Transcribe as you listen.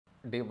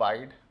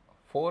divide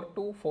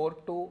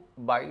 4242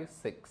 by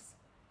 6.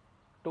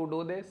 To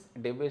do this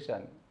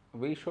division,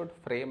 we should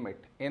frame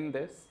it in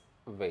this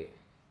way.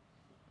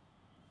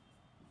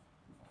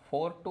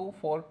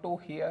 4242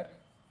 here,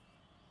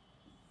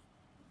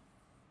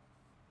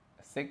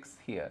 6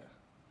 here.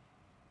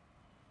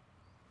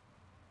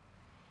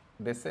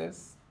 This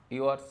is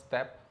your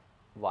step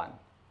 1.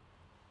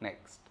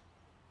 Next,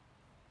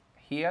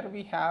 here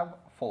we have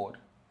 4,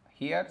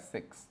 here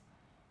 6.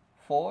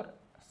 4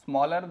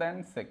 smaller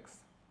than 6.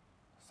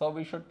 So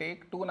we should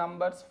take two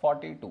numbers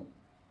 42.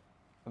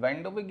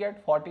 When do we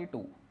get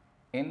 42?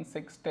 In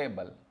 6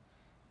 table.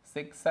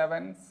 6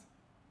 sevens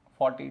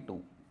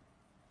 42.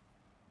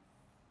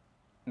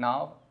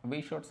 Now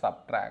we should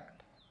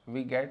subtract.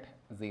 We get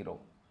 0.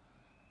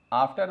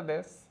 After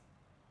this,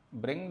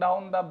 bring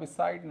down the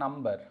beside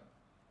number.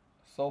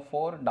 So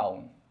 4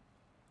 down.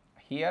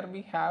 Here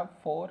we have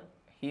 4,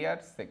 here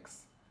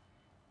 6.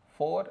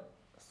 4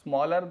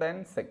 smaller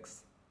than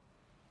 6.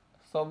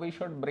 So we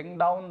should bring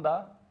down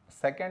the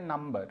second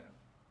number.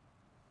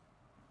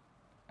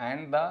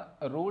 And the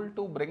rule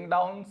to bring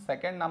down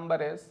second number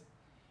is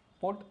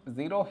put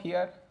 0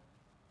 here.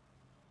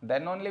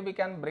 Then only we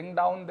can bring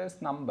down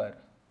this number.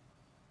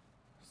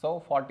 So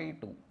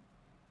 42.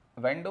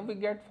 When do we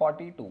get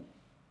 42?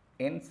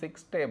 In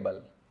 6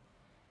 table.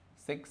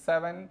 6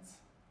 sevens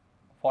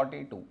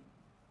 42.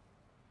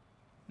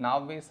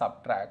 Now we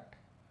subtract.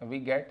 We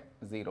get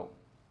 0.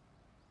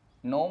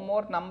 No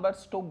more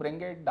numbers to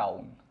bring it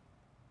down.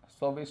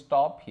 So we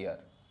stop here.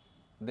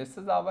 This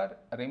is our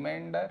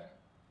remainder.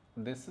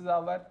 This is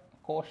our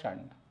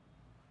quotient.